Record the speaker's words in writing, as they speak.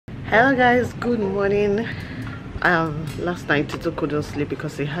Hello guys, good morning. Last night Tito couldn't sleep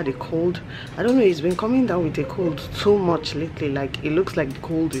because he had a cold. I don't know, he's been coming down with a cold so much lately. Like, it looks like the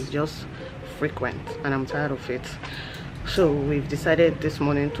cold is just frequent and I'm tired of it. So we've decided this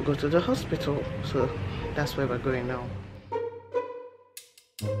morning to go to the hospital. So that's where we're going now.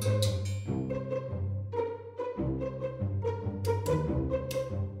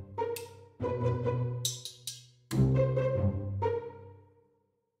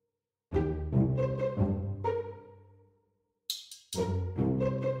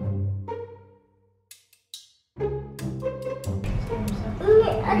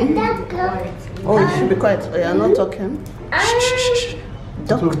 Oh, you should be quiet. Oh, you're not talking. Shh.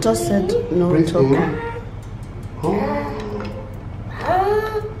 Doctor said no talking.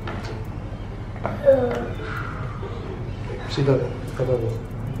 See that? Look at that.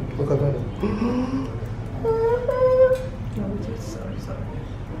 Look at that. Sorry.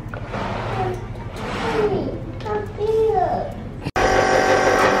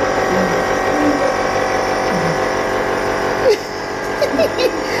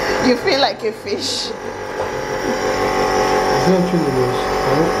 You feel like a fish. It's not too much.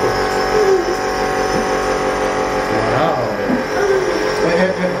 Wow.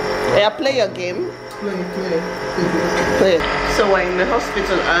 Yeah, play your game. Play. So we're in the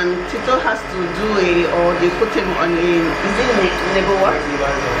hospital and Tito has to do they put him on a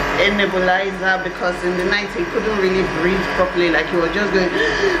nebulizer because in the night he couldn't really breathe properly, like he was just going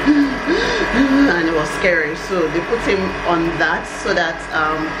and it was scary. So they put him on that so that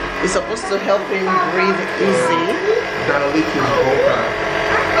it's supposed to help him breathe easy.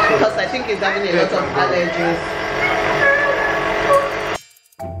 Because I think he's having a lot of allergies.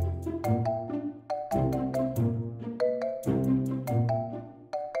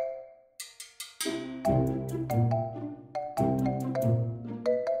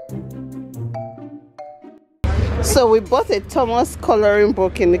 So we bought a Thomas coloring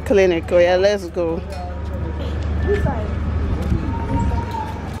book in the clinic. Oh yeah, let's go.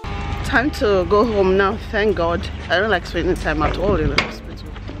 Time to go home now, thank God. I don't like spending time at all in the hospital.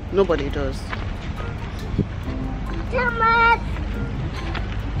 Nobody does. Thomas!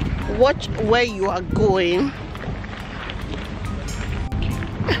 Watch where you are going.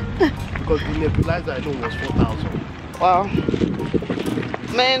 Because the nebulizer I know was 4,000. Wow.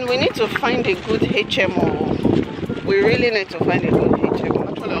 Man, we need to find a good HMO. We really need to find a good HMO.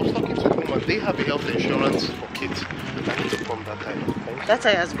 Actually, I was talking to them and they have a health insurance for kids. I need to come that time. Okay? That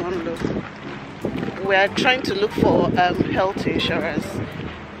time has gone low. We are trying to look for health insurance.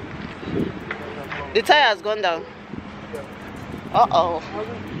 The tire has gone down. Uh-oh.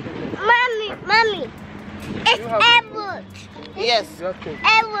 Mommy, it's Edward. Yes.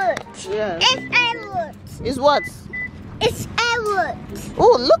 Edward. Yes. It's Edward. It's what? It's Edward.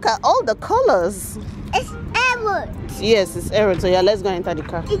 Oh, look at all the colors. It's Edward. Yes, it's Aaron. So yeah, let's go enter the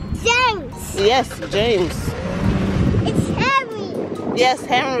car. It's James. Yes, James. It's Henry. Yes,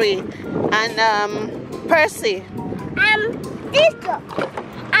 Henry. And Percy. Tito.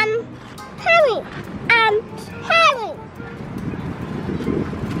 Henry. Henry.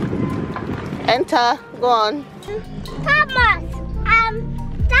 Enter. Go on. Thomas.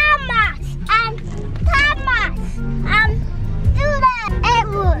 Do that.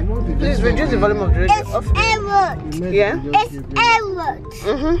 Edward. Please reduce the volume of the radio. It's Edward. Yeah? It's Edward.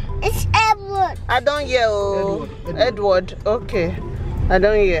 It's Edward. I don't hear. Edward. Okay. I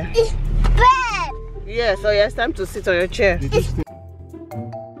don't hear. It's bad. Yes, so yeah, it's time to sit on your chair.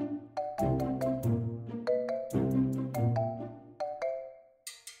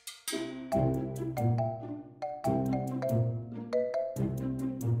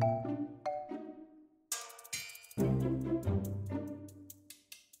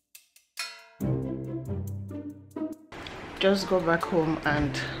 Just go back home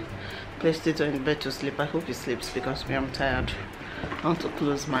and place Tito in bed to sleep. I hope he sleeps because me, I'm tired. I want to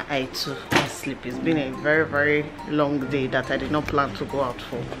close my eye to sleep. It's been a very, very long day that I did not plan to go out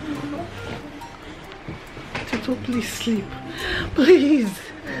for. Tito, please sleep. Please.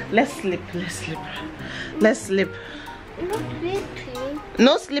 Let's sleep. Let's sleep. No sleeping.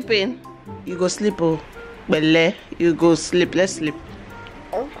 No sleeping? You go sleep, oh. Bele, you go sleep. Let's sleep.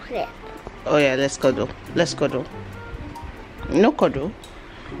 Okay. Oh yeah, let's cuddle. No cuddle.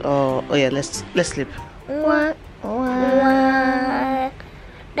 Oh yeah, let's sleep. What?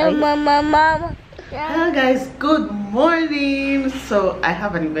 Mama. Hello guys, good morning. So I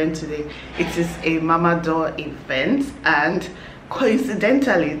have an event today. It is a Mama Door event and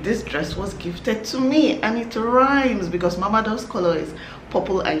coincidentally this dress was gifted to me and it rhymes because Mama Door's color is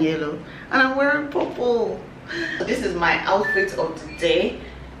purple and yellow and I'm wearing purple. This is my outfit of the day.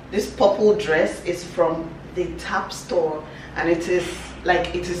 This purple dress is from the Tap store, and it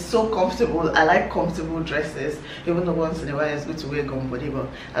is so comfortable. I like comfortable dresses, even though once in a while it's good to wear body, but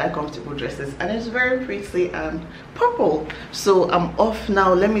I like comfortable dresses, and it's very pretty and purple. So I'm off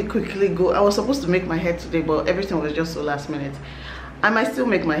now. Let me quickly go. I was supposed to make my hair today, but everything was just so last minute. I might still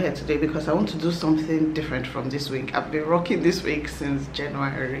make my hair today because I want to do something different from this week. I've been rocking this week since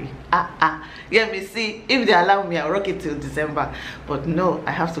January. Yeah, me see, if they allow me, I'll rock it till December. But no,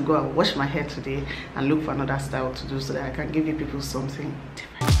 I have to go and wash my hair today and look for another style to do so that I can give you people something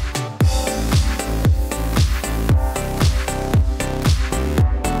different.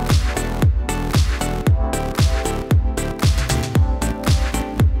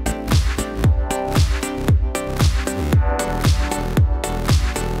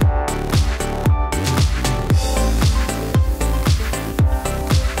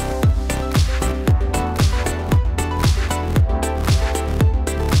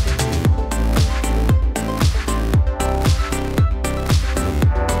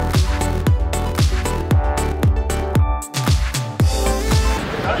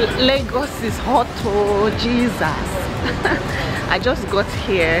 Lagos is hot, oh Jesus. I just got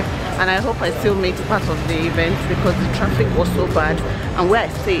here and I hope I still make part of the event because the traffic was so bad, and where I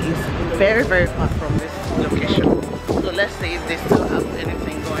stay is very, very far from this location. So let's see if they still have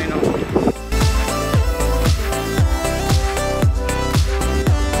anything going on.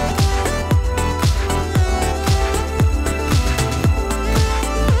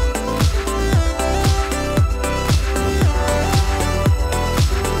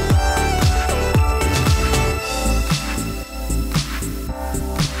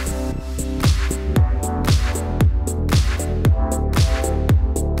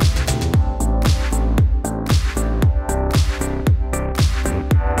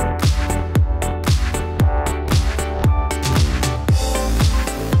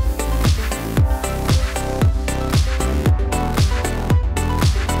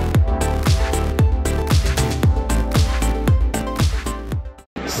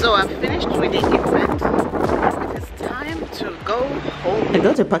 So I'm finished with the event. It's time to go home. I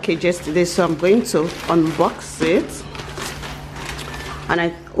got a package yesterday, so I'm going to unbox it.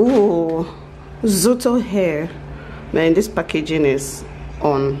 And oh, Zoto hair. Man, this packaging is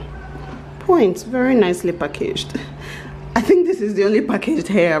on point. Very nicely packaged. I think this is the only packaged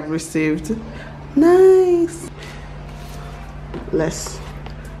hair I've received. Nice. Let's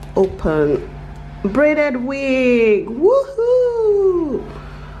open. Braided wig. Woohoo!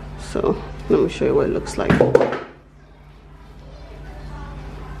 So let me show you what it looks like.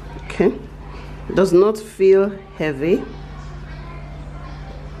 Okay, does not feel heavy.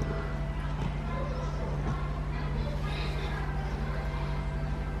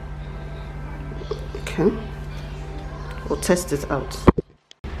 Okay, we'll test it out.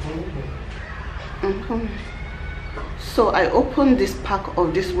 So I opened this pack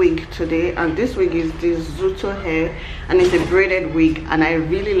of this wig today, and this wig is this Zoto hair, and it's a braided wig, and I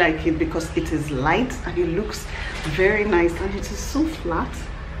really like it because it is light and it looks very nice, and it is so flat,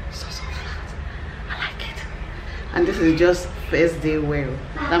 so flat. I like it. And this is just first day wear.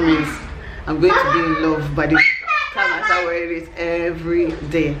 That means I'm going to be in love by the time I start wearing it every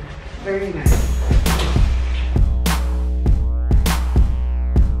day. Very nice.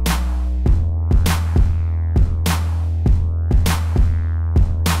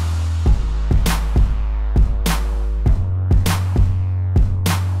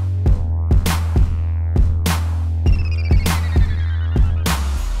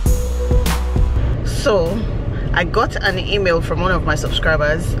 So I got an email from one of my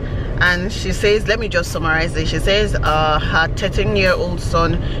subscribers, and she says, let me just summarize it. She says her 13-year-old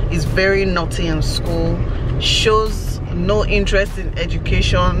son is very naughty in school, shows no interest in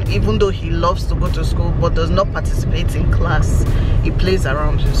education even though he loves to go to school, but does not participate in class. He plays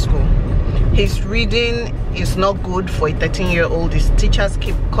around in school. His reading is not good for a 13-year-old. His teachers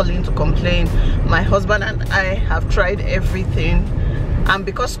keep calling to complain. My husband and I have tried everything, and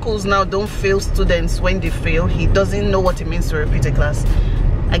because schools now don't fail students when they fail, he doesn't know what it means to repeat a class.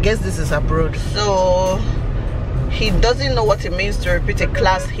 I guess this is abroad, so he doesn't know what it means to repeat a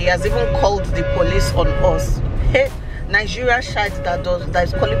class. He has even called the police on us. Hey, Nigerian child that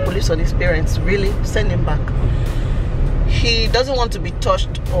is calling police on his parents. Really? Send him back. He doesn't want to be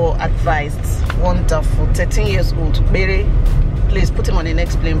touched or advised. Wonderful. 13 years old. Mary, please put him on the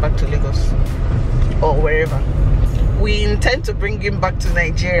next plane back to Lagos or wherever. We intend to bring him back to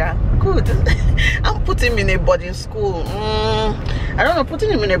Nigeria. Good. And put him in a boarding school. I don't know,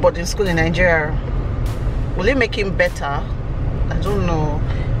 putting him in a boarding school in Nigeria, will it make him better? I don't know,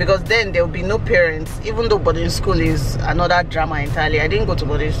 because then there will be no parents. Even though boarding school is another drama entirely. I didn't go to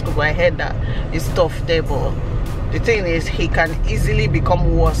boarding school, but I heard that it's tough there. But the thing is, he can easily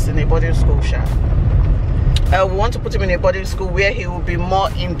become worse in a boarding school. We want to put him in a boarding school where he will be more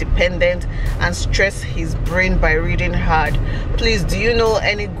independent and stress his brain by reading hard. Please, do you know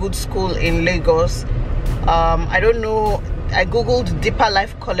any good school in Lagos? I don't know. I googled Deeper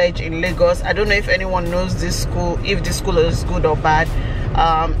Life College in Lagos. I don't know if anyone knows this school, if this school is good or bad.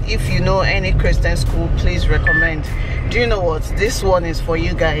 If you know any Christian school, please recommend. Do you know what? This one is for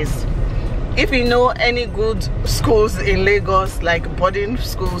you guys. If you know any good schools in Lagos, like boarding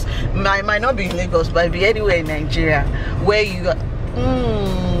schools, might not be in Lagos, but be anywhere in Nigeria, where you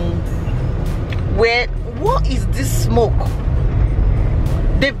where what is this smoke?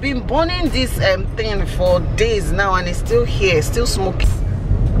 They've been burning this thing for days now, and it's still here, still smoking.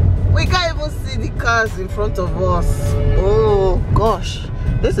 We can't even see the cars in front of us. Oh gosh,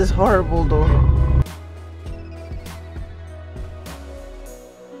 this is horrible though.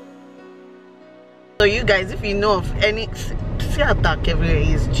 So you guys, if you know of any, see how dark everywhere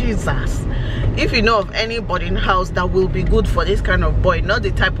is, Jesus. If you know of any boarding house that will be good for this kind of boy, not the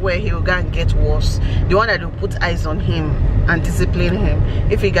type where he will go and get worse, the one that will put eyes on him and discipline him.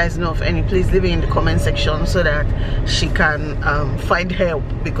 If you guys know of any, please leave it in the comment section so that she can find help,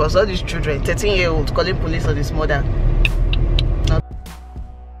 because all these children, 13-year-olds calling police on his mother.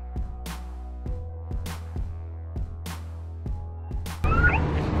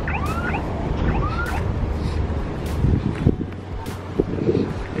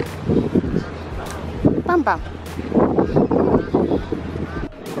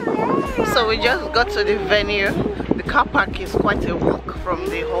 So we just got to the venue. The car park is quite a walk from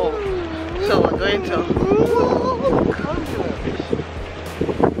the hall, so we're going to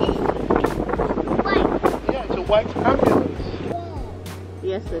Yeah, it's a white ambulance.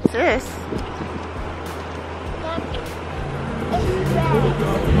 Yes, it is.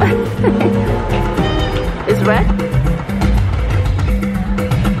 It's red.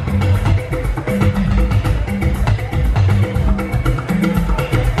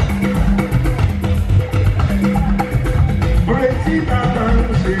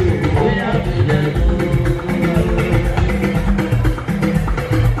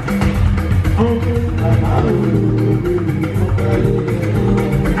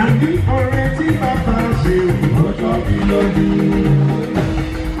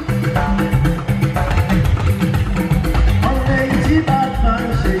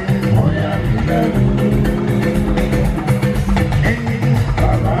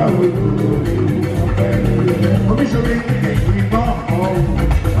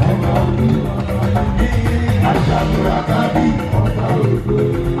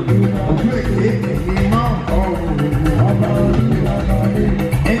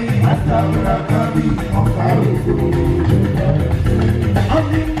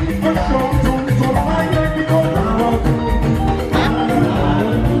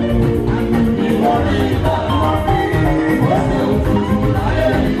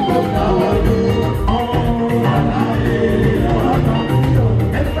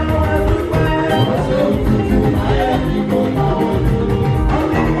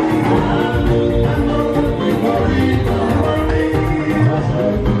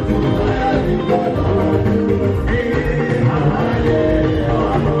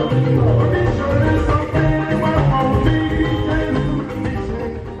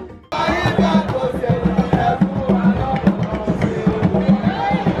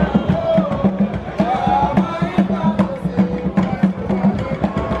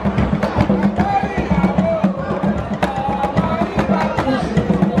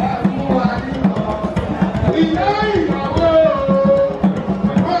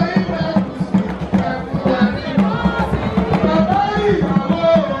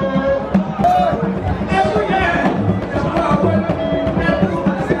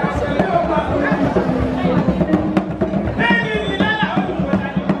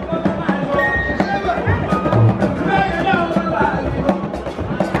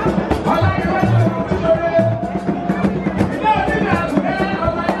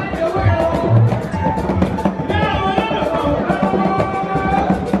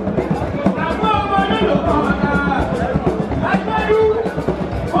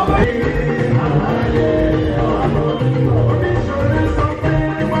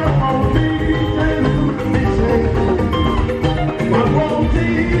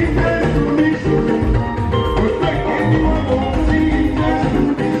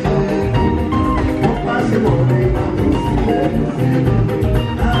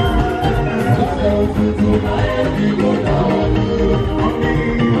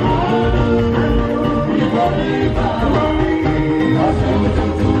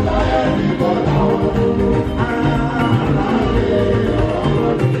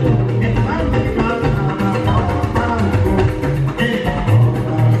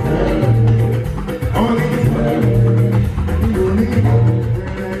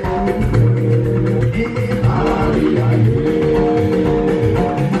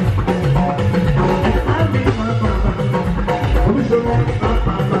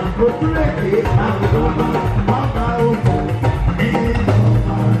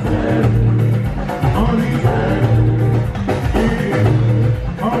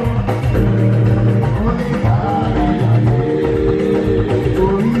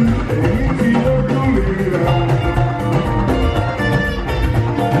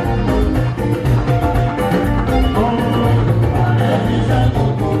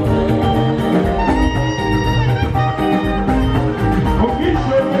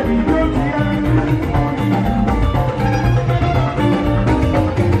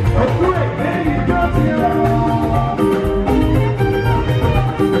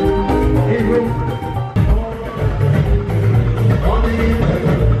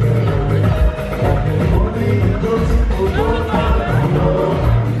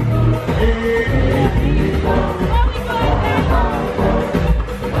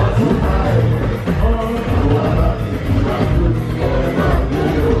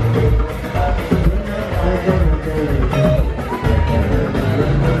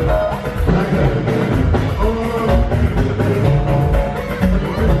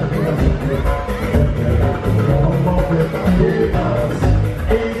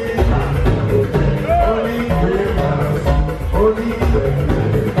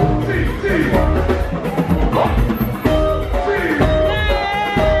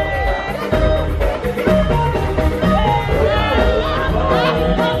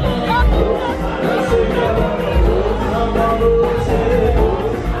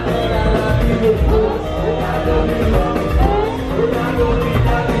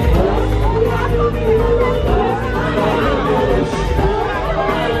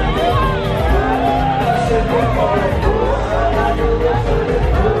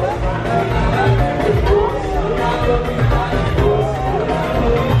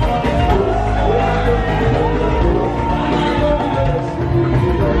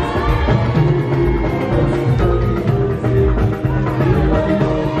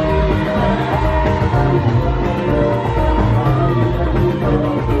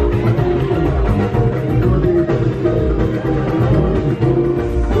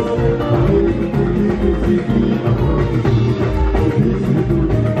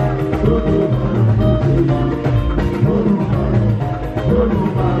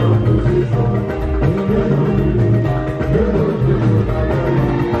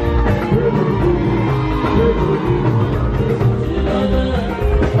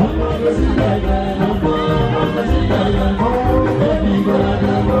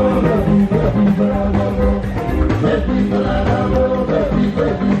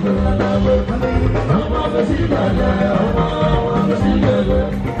 Ọmọ